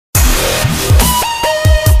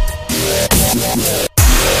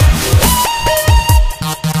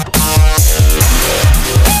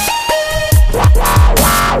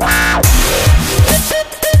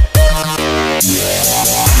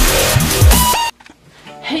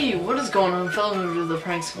Hey, what is going on, fellow members of the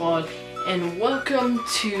Prank Squad, and welcome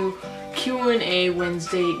to Q&A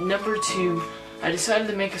Wednesday number 2. I decided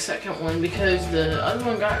to make a second one because the other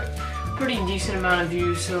one got a pretty decent amount of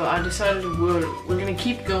views, so I decided we're gonna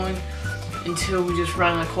keep going until we just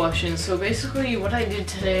run out of questions. So basically what I did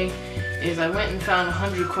today is I went and found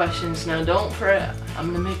 100 questions. Now don't fret, I'm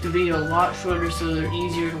gonna make the video a lot shorter so they're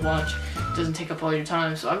easier to watch. It doesn't take up all your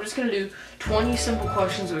time. So I'm just gonna do 20 simple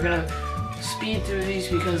questions. We're gonna speed through these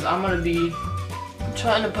because I'm gonna be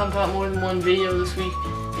trying to pump out more than one video this week.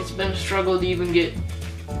 It's been a struggle to even get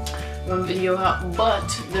one video out,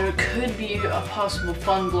 but there could be a possible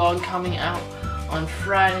fun vlog coming out on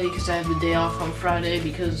Friday because I have the day off on Friday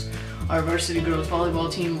because our varsity girls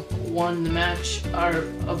volleyball team won the match, a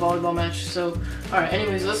volleyball match. So alright,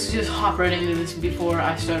 anyways, let's just hop right into this before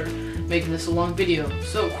I start making this a long video.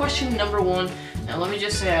 So question number 1. Now let me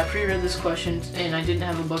just say I pre-read this question and I didn't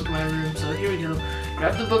have a book in my room, so here we go.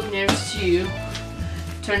 Grab the book nearest to you,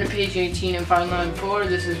 turn to page 18 and find line 4.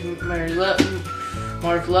 This is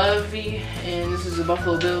Marv Levy, and this is a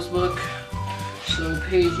Buffalo Bills book. So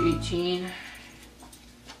page 18.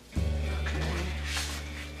 Okay.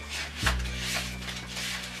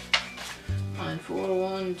 Line 4,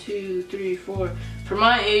 1, 2, 3, 4. For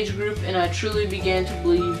my age group, and I truly began to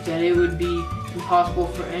believe that it would be impossible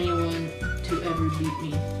for anyone to ever beat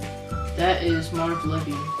me. That is Marv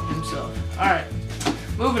Levy himself. Alright,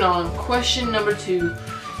 moving on. Question number 2.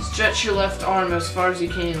 Stretch your left arm as far as you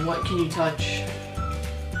can. What can you touch?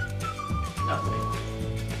 Nothing.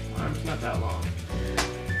 Arm's not that long.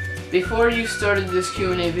 Before you started this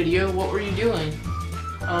Q&A video, what were you doing?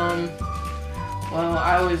 Well,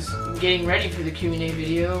 I was getting ready for the Q&A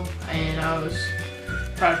video, and I was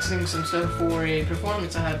practicing some stuff for a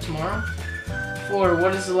performance I have tomorrow. 4.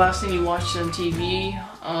 What is the last thing you watched on TV?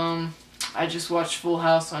 I just watched Full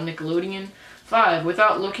House on Nickelodeon. 5.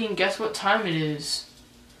 Without looking, guess what time it is?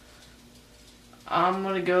 I'm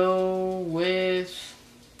gonna go with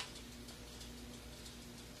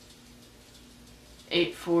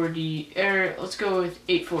 8:40. Let's go with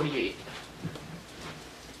 8:48.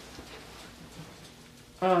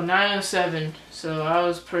 Oh, 9:07. So I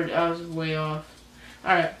was way off.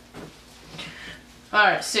 Alright.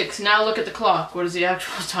 Alright, 6. Now look at the clock. What is the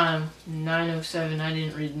actual time? 9:07. I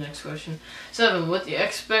didn't read the next question. 7. With the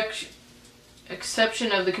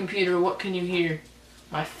exception of the computer, what can you hear?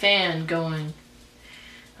 My fan going.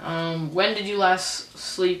 When did you last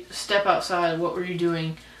step outside? What were you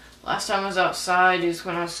doing? Last time I was outside is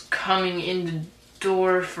when I was coming in the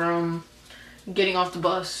door from getting off the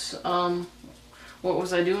bus. What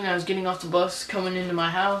was I doing? I was getting off the bus, coming into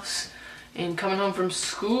my house, and coming home from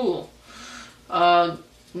school.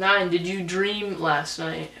 9. Did you dream last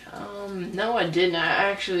night? No, I didn't. I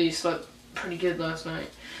actually slept pretty good last night.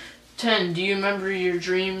 10. Do you remember your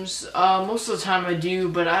dreams? Most of the time I do,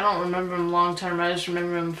 but I don't remember them long term. I just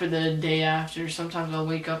remember them for the day after. Sometimes I'll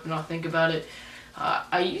wake up and I'll think about it.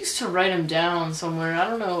 I used to write them down somewhere. I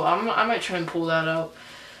don't know. I might try and pull that out.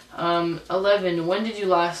 11. When did you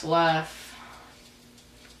last laugh?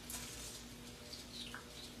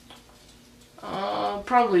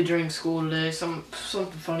 Probably during school today.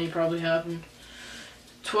 Something funny probably happened.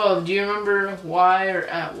 12. Do you remember why or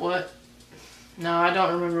at what? No, I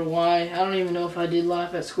don't remember why. I don't even know if I did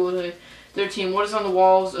laugh at school today. 13. What is on the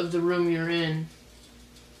walls of the room you're in?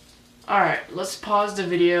 Alright, let's pause the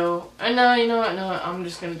video. No, you know what? No, I'm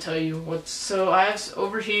just gonna tell you what's. So I have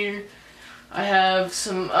over here. I have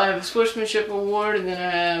a sportsmanship award, and then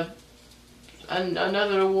I have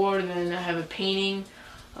another award, and then I have a painting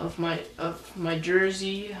of my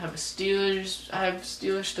jersey. I have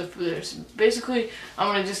Steelers stuff there. So basically, I'm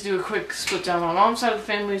gonna just do a quick split down. My mom's side of the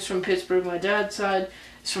family is from Pittsburgh. My dad's side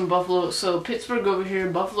is from Buffalo. So Pittsburgh over here,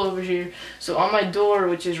 Buffalo over here. So on my door,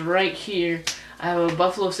 which is right here, I have a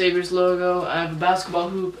Buffalo Sabres logo. I have a basketball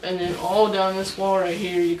hoop, and then all down this wall right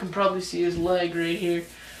here, you can probably see his leg right here.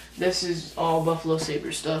 This is all Buffalo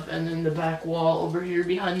Sabres stuff, and then the back wall over here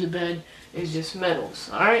behind the bed is just medals.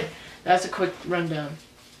 All right, that's a quick rundown.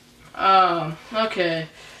 Okay.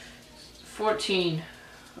 14.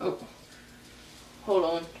 Oh, hold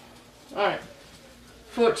on. Alright.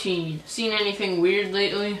 14. Seen anything weird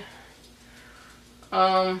lately?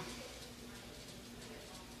 No,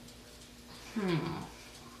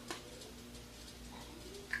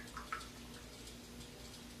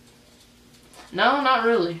 not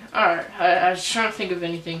really. Alright, I was trying to think of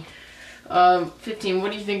anything. 15.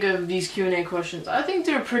 What do you think of these Q&A questions? I think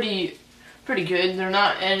they're pretty good. They're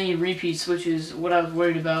not any repeats, which is what I was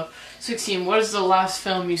worried about. 16. What is the last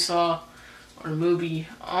film you saw or movie?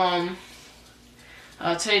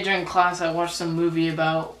 Today during class I watched some movie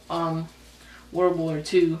about World War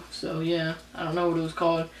II. So yeah, I don't know what it was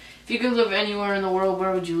called. If you could live anywhere in the world,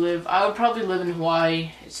 where would you live? I would probably live in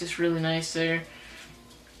Hawaii. It's just really nice there.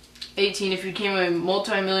 18, if you became a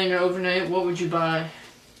multi-millionaire overnight, what would you buy?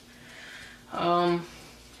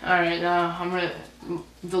 Alright, now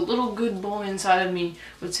the little good boy inside of me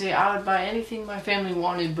would say I would buy anything my family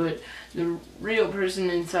wanted, but the real person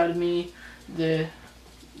inside of me, the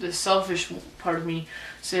selfish part of me,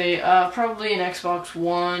 say probably an Xbox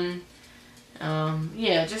One.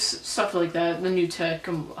 Yeah, just stuff like that, the new tech,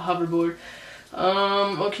 hoverboard.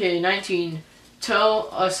 Okay, 19. Tell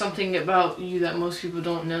us something about you that most people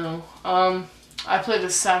don't know. I play the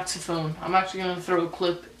saxophone. I'm actually going to throw a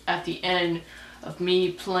clip at the end of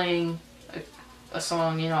me playing a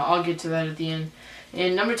song. You know, I'll get to that at the end.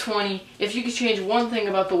 And number 20, if you could change one thing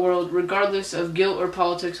about the world, regardless of guilt or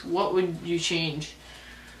politics, what would you change?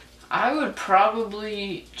 I would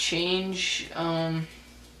probably change,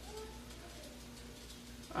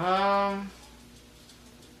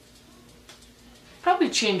 probably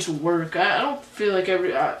change work. I don't feel like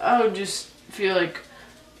I would just feel like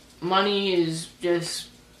money is just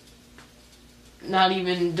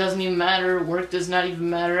doesn't even matter. Work does not even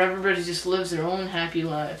matter. Everybody just lives their own happy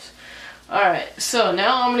lives. Alright, so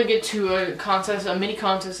now I'm going to get to a mini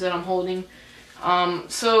contest that I'm holding.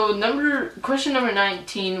 So question number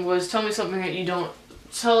 19 was tell us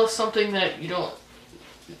something that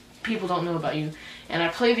people don't know about you. And I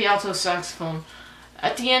play the alto saxophone.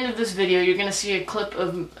 At the end of this video, you're going to see a clip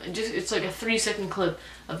of, it's like a 3-second clip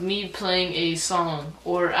of me playing a song.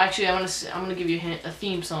 Or actually, I'm going to give you a hint, a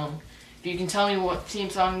theme song. If you can tell me what theme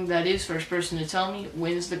song that is, first person to tell me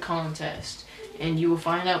wins the contest. And you will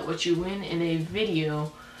find out what you win in a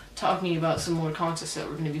video talking about some more contests that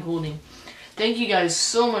we're going to be holding. Thank you guys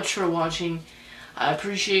so much for watching. I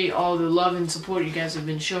appreciate all the love and support you guys have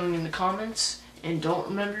been showing in the comments. And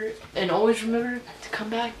always remember to come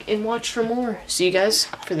back and watch for more. See you guys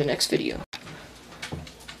for the next video.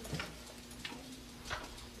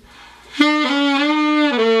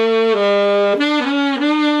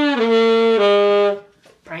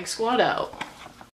 Prank Squad out.